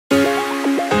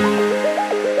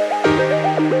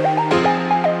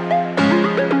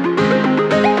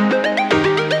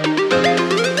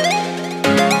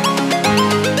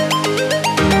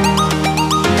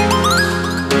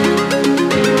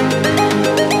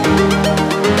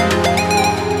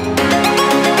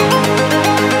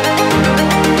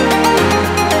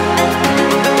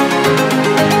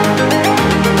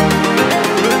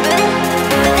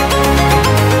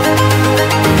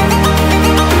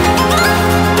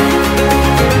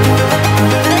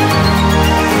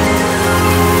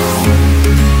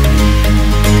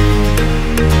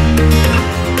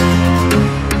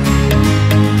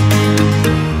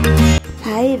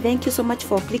much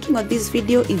for clicking on this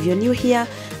video. If you're new here,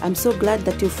 I'm so glad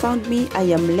that you found me. I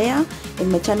am Leah,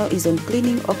 and my channel is on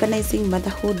cleaning, organizing,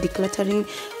 motherhood, decluttering,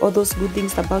 all those good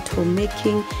things about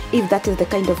homemaking. If that is the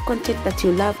kind of content that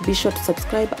you love, be sure to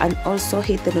subscribe and also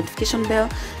hit the notification bell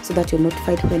so that you're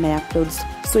notified when I upload.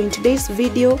 So in today's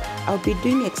video, I'll be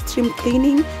doing extreme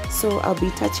cleaning. So I'll be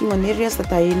touching on areas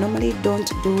that I normally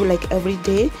don't do like every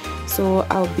day. So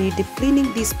I'll be deep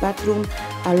cleaning this bathroom.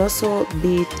 I'll also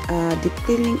be deep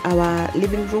cleaning our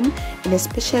living room, and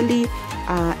especially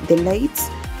the lights,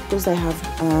 because I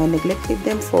have neglected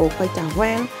them for quite a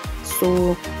while.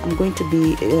 So I'm going to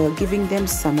be giving them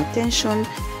some attention.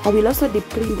 I will also deep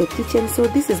clean the kitchen. So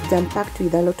this is jam-packed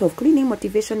with a lot of cleaning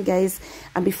motivation, guys.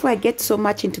 And before I get so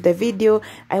much into the video,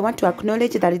 I want to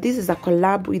acknowledge that this is a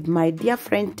collab with my dear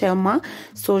friend Thelma.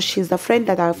 So she's a friend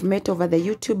that I've met over the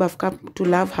YouTube. I've come to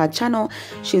love her channel.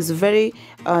 She's very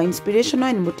inspirational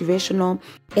and motivational,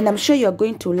 and I'm sure you're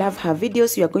going to love her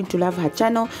videos. You're going to love her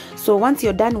channel. So once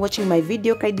you're done watching my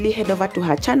video, kindly head over to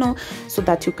her channel so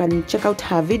that you can check out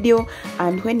her video.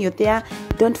 And when you're there,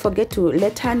 don't forget to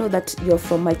let her know that you're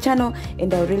from my channel,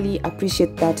 and I really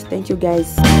appreciate that. Thank you,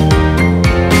 guys.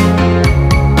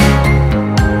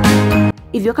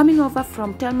 If you're coming over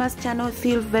from Thelma's channel,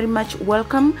 feel very much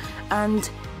welcome, and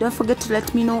don't forget to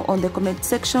let me know on the comment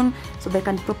section so they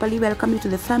can properly welcome you to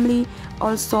the family.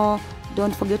 Also,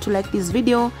 don't forget to like this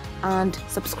video and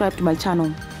subscribe to my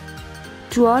channel.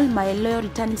 To all my loyal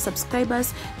returning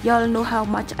subscribers, y'all know how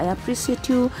much I appreciate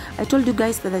you. I told you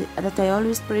guys that I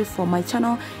always pray for my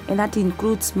channel, and that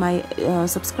includes my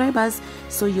subscribers.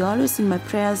 So you're always in my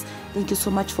prayers. Thank you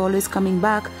so much for always coming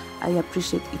back. I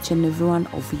appreciate each and every one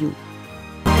of you.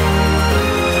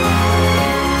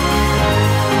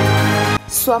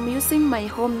 So I'm using my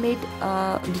homemade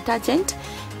detergent.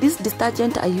 This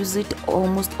detergent, I use it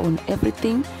almost on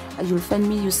everything. You'll find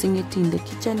me using it in the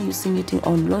kitchen, using it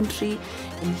on laundry,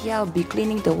 and here I'll be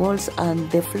cleaning the walls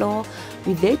and the floor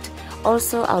with it.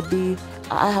 Also,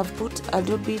 I have put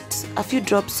a few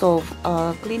drops of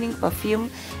cleaning perfume.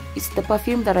 It's the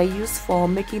perfume that I use for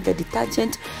making the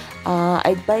detergent.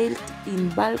 I buy it in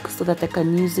bulk so that I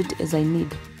can use it as I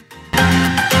need.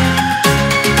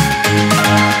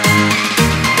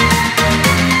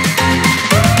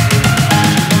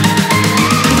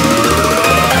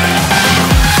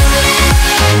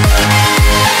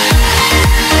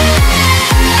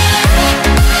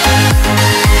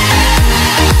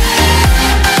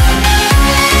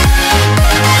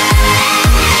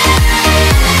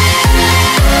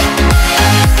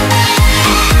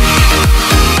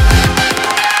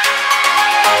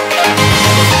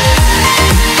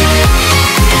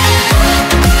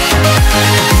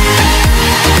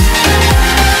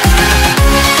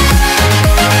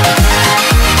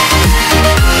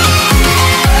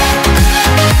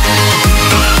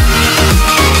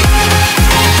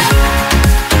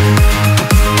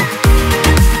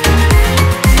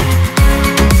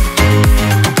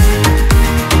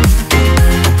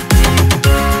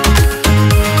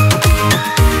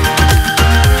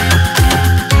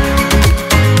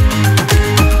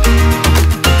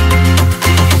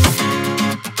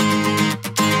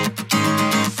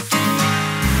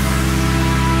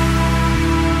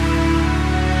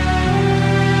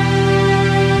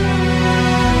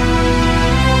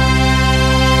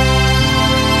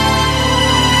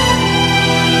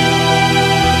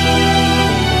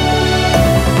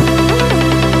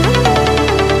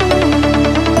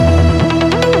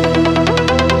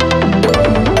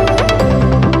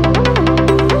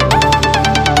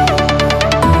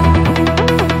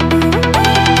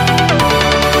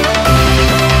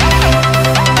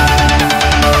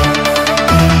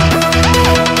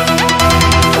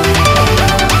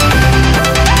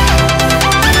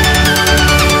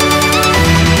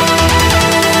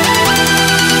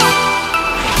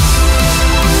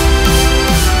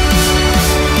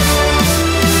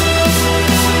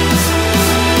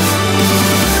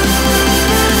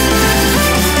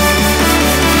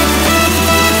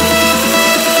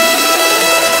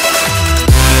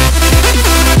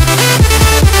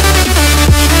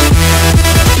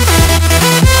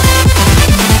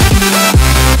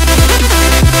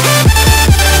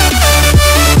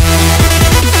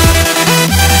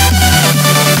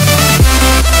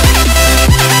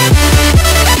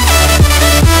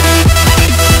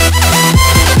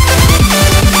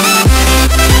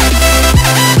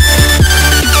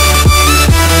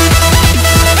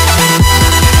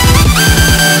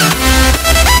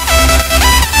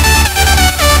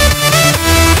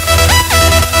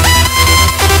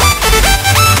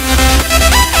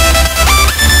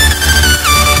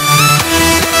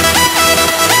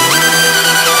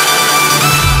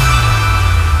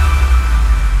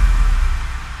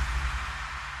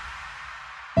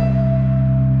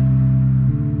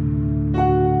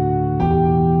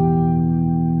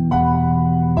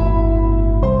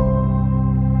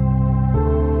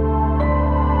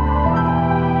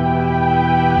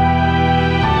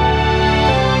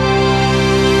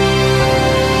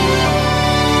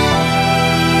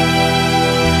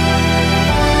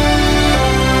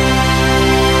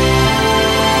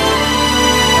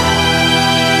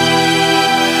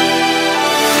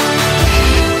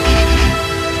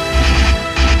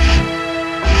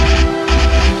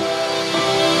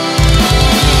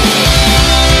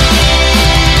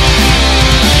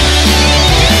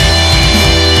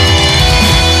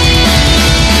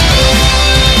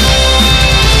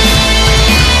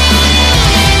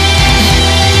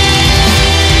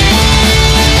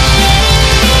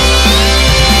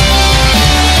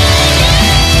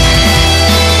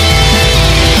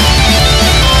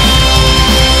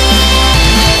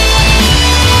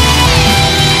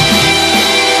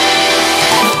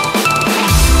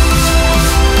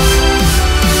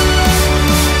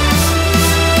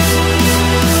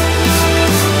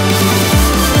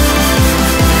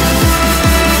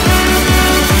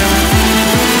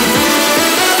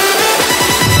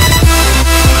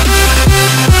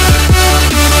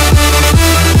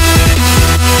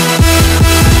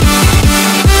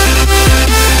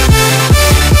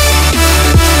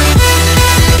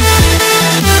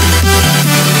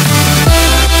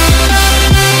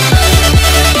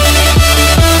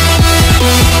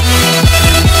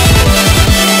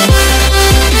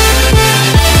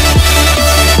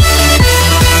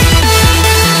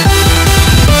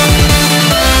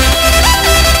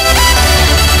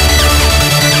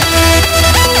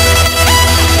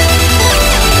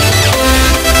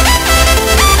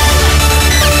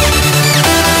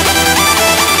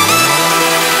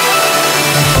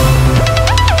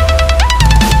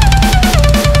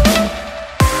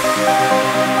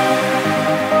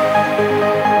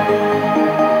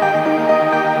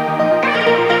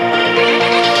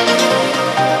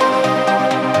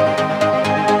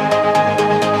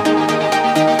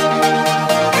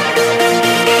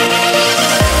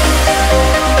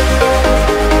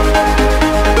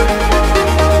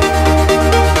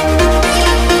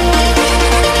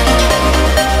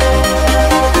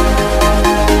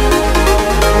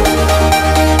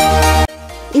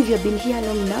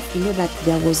 know that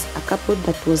there was a cupboard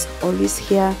that was always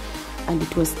here and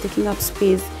it was taking up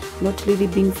space, not really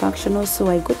being functional, so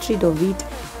I got rid of it.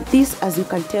 This, as you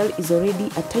can tell, is already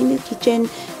a tiny kitchen,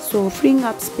 so freeing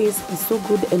up space is so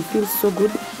good and feels so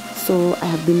good. So I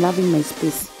have been loving my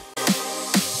space.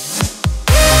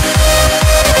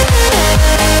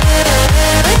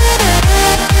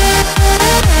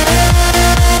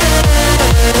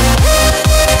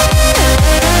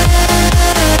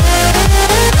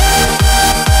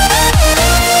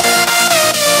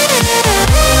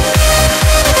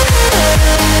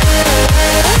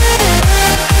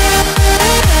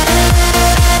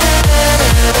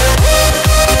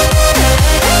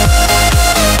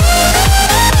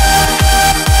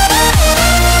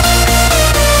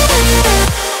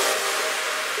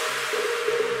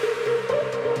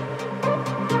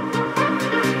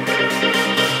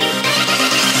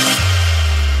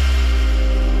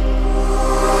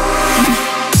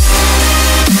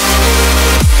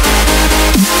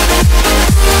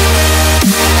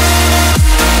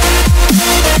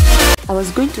 I was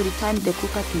going to return the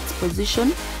cooker to its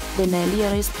position, then I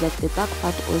realized that the back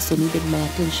part also needed my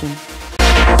attention.